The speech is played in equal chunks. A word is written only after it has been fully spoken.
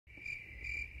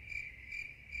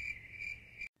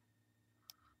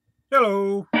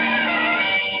Hello.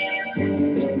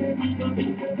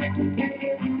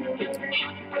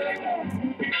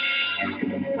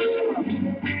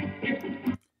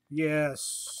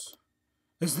 Yes.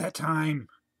 It's that time.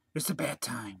 It's the bad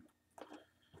time.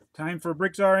 Time for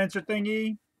Bricktsar answer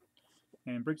thingy.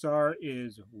 And Bricktsar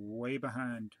is way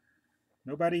behind.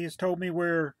 Nobody has told me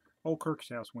where old Kirk's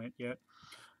house went yet.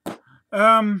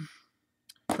 Gonna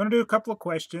do a couple of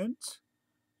questions.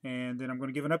 And then I'm going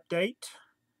to give an update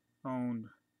on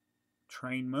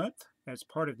train month as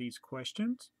part of these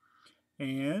questions.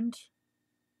 And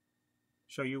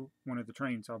show you one of the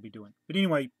trains I'll be doing. But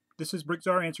anyway, this is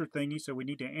Bricktsar answer thingy, so we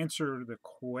need to answer the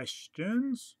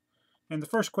questions. And the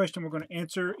first question we're going to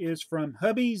answer is from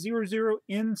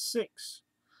Hubby00N6.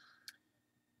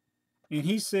 And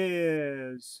he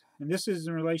says, and this is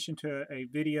in relation to a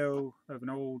video of an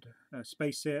old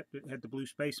space set that had the blue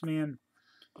spaceman.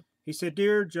 He said,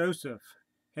 "Dear Joseph,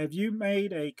 have you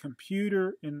made a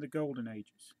computer in the golden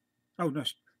ages?" Oh, no,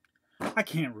 I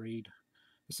can't read.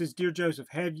 It says, "Dear Joseph,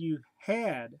 have you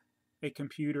had a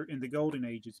computer in the golden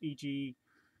ages, e.g.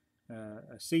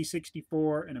 a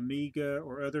C64, an Amiga,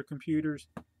 or other computers?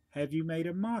 Have you made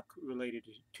a MOC related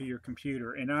to your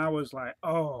computer?" And I was like,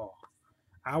 oh,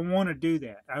 I want to do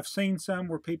that. I've seen some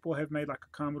where people have made like a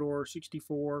Commodore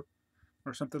 64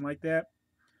 or something like that.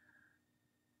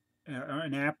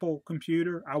 An Apple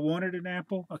computer. I wanted an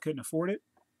Apple. I couldn't afford it.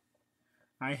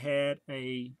 I had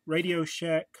a Radio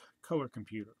Shack color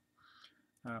computer.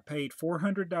 I paid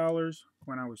 $400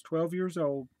 when I was 12 years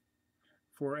old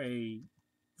for a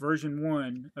version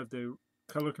 1 of the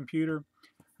color computer.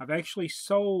 I've actually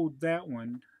sold that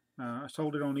one. I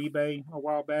sold it on eBay a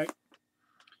while back.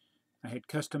 I had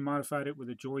custom modified it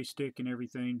with a joystick and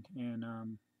everything, and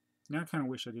now I kind of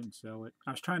wish I didn't sell it.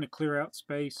 I was trying to clear out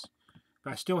space,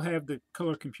 but I still have the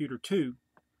color computer 2,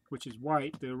 which is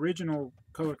white. The original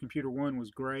color computer 1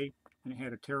 was gray, and it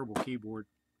had a terrible keyboard.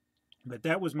 But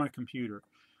that was my computer.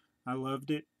 I loved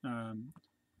it. I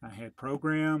had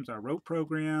programs. I wrote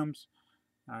programs.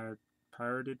 I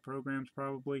pirated programs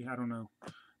probably. I don't know.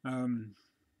 No,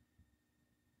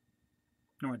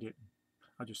 I didn't.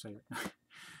 I'll just say it.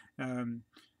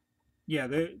 Yeah,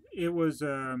 it was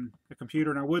a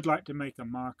computer, and I would like to make a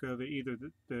mock of it, either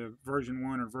the version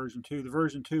 1 or version 2. The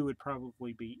version 2 would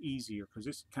probably be easier because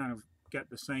it's kind of got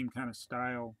the same kind of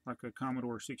style like a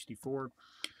Commodore 64.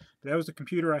 But that was the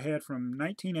computer I had from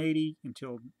 1980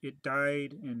 until it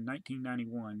died in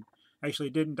 1991. Actually,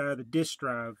 it didn't die. The disk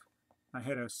drive, I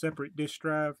had a separate disk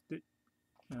drive, that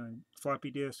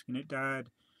floppy disk, and it died.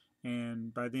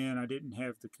 And by then, I didn't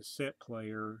have the cassette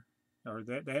player, or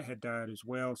that had died as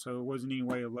well, so it wasn't any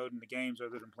way of loading the games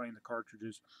other than playing the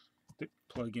cartridges that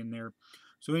plug in there.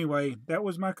 So anyway, that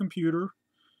was my computer,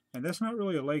 and that's not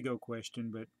really a Lego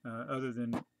question, but other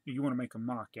than you want to make a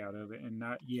mock out of it, and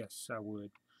not, yes, I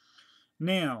would.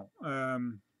 Now,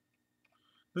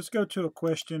 let's go to a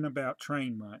question about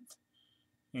train month,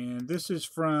 and this is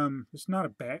from, it's not a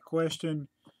bad question,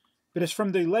 but it's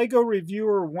from the Lego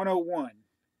Reviewer 101.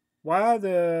 Why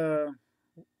the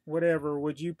whatever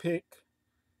would you pick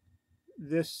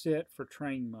this set for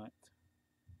train month?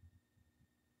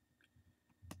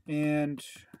 And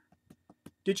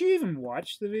did you even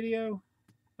watch the video?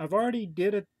 I've already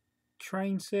did a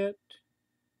train set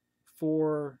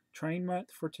for train month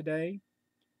for today,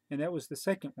 and that was the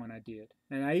second one I did.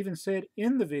 And I even said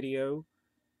in the video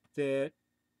that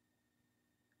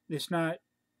it's not,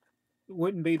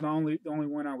 wouldn't be the only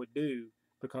one I would do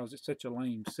because it's such a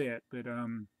lame set. But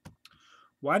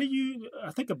why do you,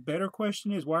 I think a better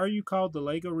question is, why are you called the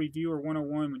Lego Reviewer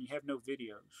 101 when you have no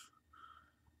videos?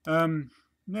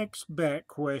 Next back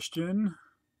question.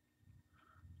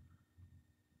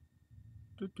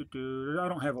 I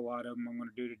don't have a lot of them I'm going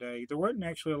to do today. There wasn't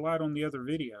actually a lot on the other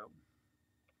video.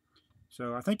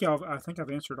 So I think I've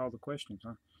answered all the questions,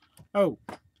 huh? Oh,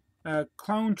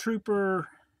 Clone Trooper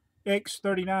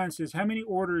X39 says, how many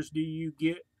orders do you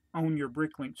get on your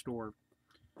BrickLink store?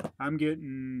 I'm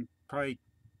getting probably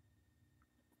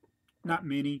not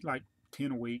many, like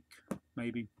 10 a week,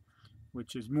 maybe,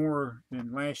 which is more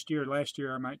than last year. Last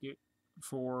year I might get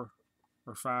 4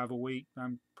 or 5 a week.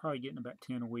 I'm probably getting about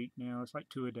 10 a week now. It's like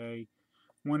 2 a day,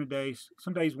 1 a day.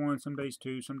 Some days 1, some days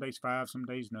 2, some days 5, some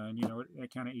days none. You know,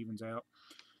 it kind of evens out.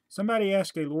 Somebody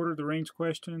asked a Lord of the Rings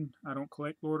question. I don't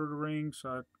collect Lord of the Rings,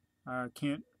 so I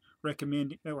can't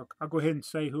recommend it. I'll go ahead and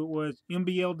say who it was.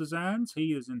 MBL Designs.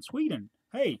 He is in Sweden.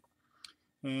 Hey.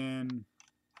 And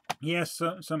he asked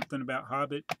something about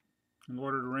Hobbit and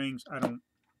Lord of the Rings.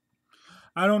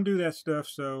 I don't do that stuff,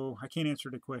 so I can't answer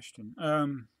the question.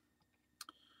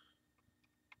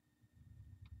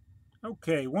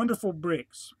 Okay, Wonderful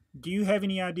Bricks. Do you have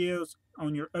any ideas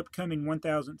on your upcoming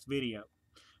 1000th video?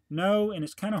 No, and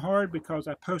it's kind of hard because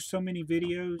I post so many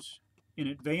videos in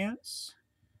advance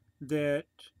that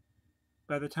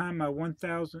by the time my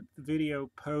 1000th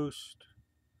video post,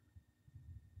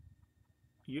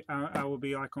 I will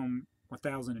be like on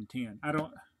 1010.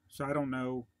 So I don't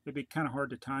know. It'd be kind of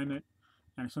hard to time it,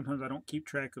 and sometimes I don't keep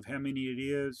track of how many it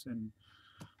is, and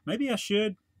maybe I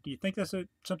should. Do you think that's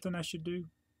something I should do?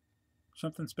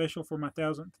 Something special for my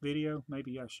 1000th video?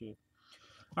 Maybe I should.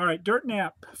 All right, Dirt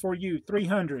Nap for you,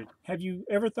 300. Have you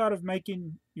ever thought of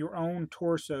making your own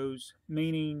torsos,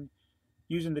 meaning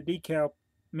using the decal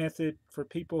method for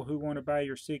people who want to buy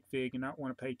your sigfig and not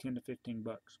want to pay 10 to 15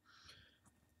 bucks?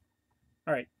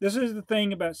 All right, this is the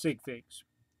thing about sigfigs.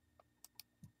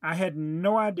 I had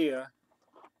no idea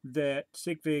that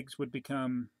sigfigs would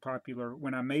become popular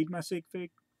when I made my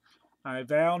sigfig. I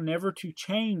vow never to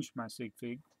change my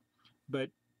sigfig, but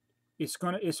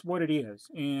it's what it is,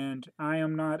 and I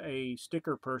am not a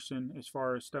sticker person as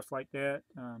far as stuff like that.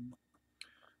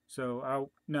 So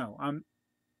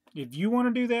if you want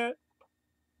to do that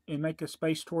and make a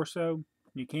space torso,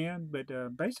 you can,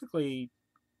 but basically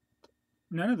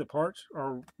none of the parts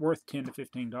are worth $10 to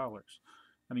 $15.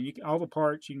 I mean, all the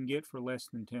parts you can get for less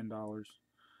than $10,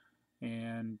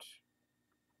 and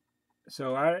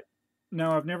so I've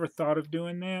never thought of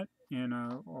doing that, and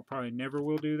I'll probably never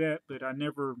will do that, but I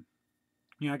never.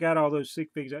 I got all those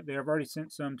sigfigs out there. I've already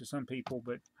sent some to some people,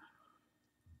 but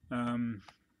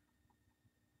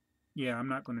yeah, I'm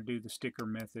not going to do the sticker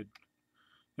method.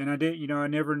 And I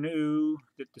never knew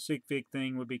that the sigfig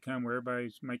thing would become where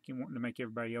everybody's wanting to make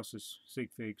everybody else's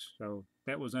sigfigs. So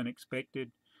that was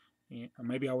unexpected. And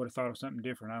maybe I would have thought of something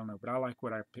different. I don't know, but I like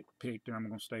what I picked, and I'm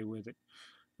going to stay with it.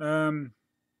 All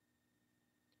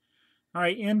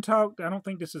right, Talk. I don't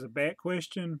think this is a bad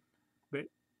question, but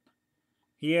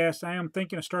he asked, I am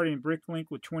thinking of starting BrickLink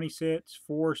with 20 sets,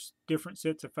 4 different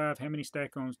sets of 5. How many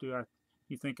stack-ons do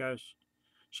you think I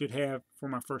should have for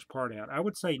my first part out? I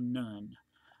would say none.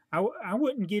 I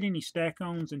wouldn't get any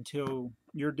stack-ons until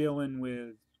you're dealing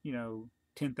with,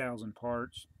 10,000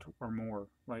 parts or more,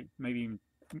 like maybe even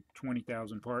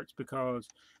 20,000 parts, because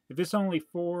if it's only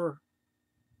 4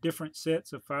 different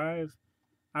sets of 5,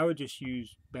 I would just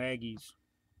use baggies.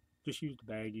 Just use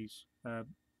the baggies.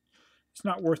 It's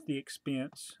not worth the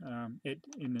expense in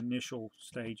the initial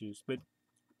stages, but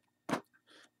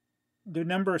the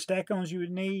number of stack-ons you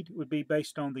would need would be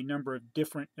based on the number of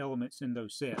different elements in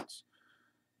those sets.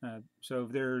 So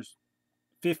if there's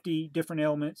 50 different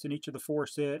elements in each of the 4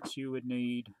 sets, you would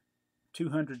need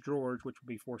 200 drawers, which would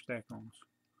be 4 stack-ons,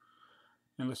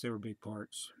 unless they were big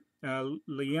parts.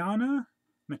 Liana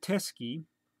Mateski,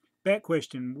 back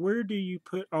question, where do you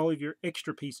put all of your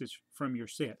extra pieces from your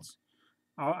sets?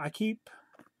 I keep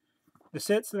the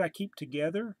sets that I keep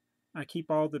together. I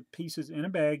keep all the pieces in a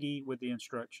baggie with the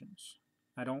instructions.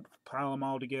 I don't pile them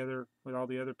all together with all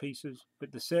the other pieces,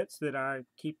 but the sets that I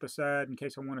keep aside in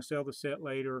case I want to sell the set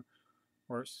later,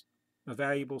 or it's a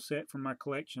valuable set from my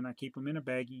collection, I keep them in a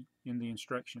baggie in the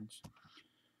instructions.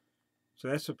 So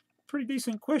that's a pretty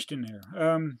decent question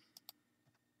there.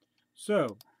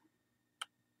 So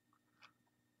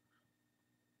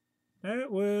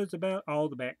that was about all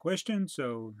the back questions,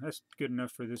 so that's good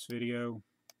enough for this video.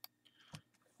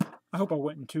 I hope I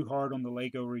wasn't too hard on the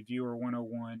Lego Reviewer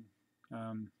 101.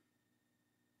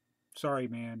 Sorry,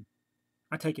 man.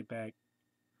 I take it back.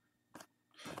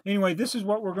 Anyway, this is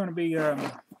what we're going to be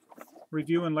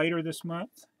reviewing later this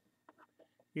month.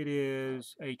 It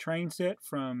is a train set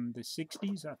from the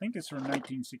 60s. I think it's from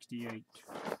 1968.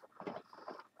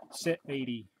 Set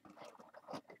 80.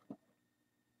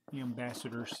 The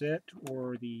Ambassador set,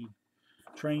 or the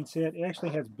train set. It actually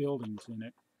has buildings in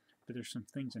it, but there's some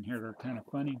things in here that are kind of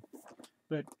funny.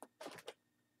 But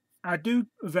I do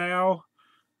vow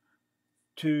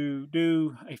to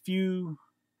do a few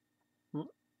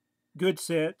good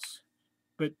sets,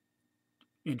 but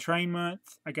in train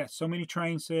month, I got so many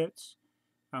train sets.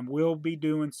 I will be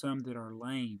doing some that are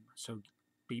lame, so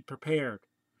be prepared.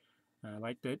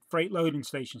 Like that freight loading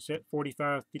station set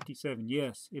 4557.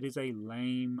 Yes, it is a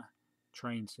lame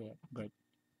train set, but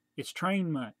it's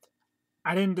train month.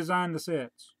 I didn't design the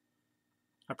sets.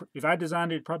 If I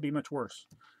designed it, it'd probably be much worse.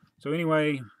 So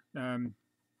anyway,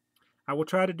 I will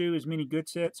try to do as many good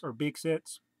sets or big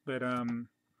sets, but I'm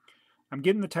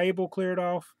getting the table cleared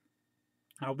off.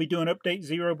 I'll be doing update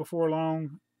 0 before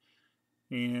long,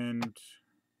 and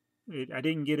I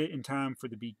didn't get it in time for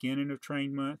the beginning of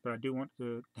train month, but I do want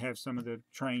to have some of the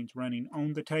trains running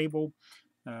on the table.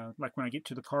 Like when I get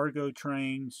to the cargo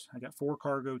trains, I got 4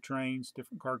 cargo trains,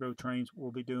 different cargo trains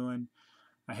we'll be doing.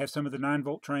 I have some of the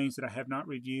 9-volt trains that I have not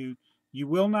reviewed. You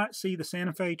will not see the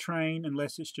Santa Fe train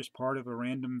unless it's just part of a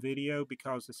random video,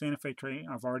 because the Santa Fe train,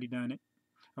 I've already done it.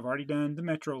 I've already done the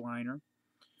Metroliner.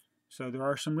 So there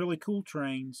are some really cool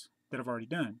trains that I've already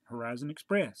done. Horizon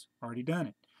Express, already done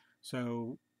it.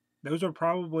 So those are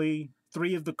probably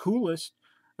 3 of the coolest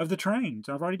of the trains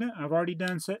I've already done. I've already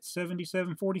done set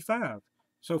 7745.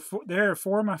 So there are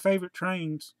 4 of my favorite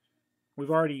trains I've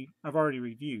already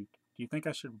reviewed. Do you think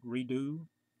I should redo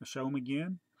or show them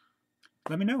again?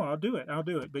 Let me know. I'll do it.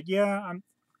 But yeah,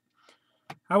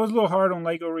 I was a little hard on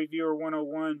Lego Reviewer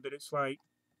 101, but it's like,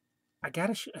 I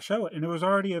gotta show it. And there was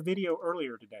already a video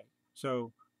earlier today.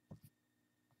 So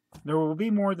there will be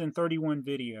more than 31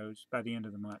 videos by the end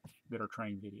of the month that are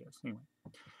train videos. Anyway,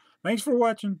 thanks for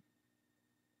watching.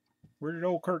 Where did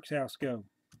old Kirk's house go?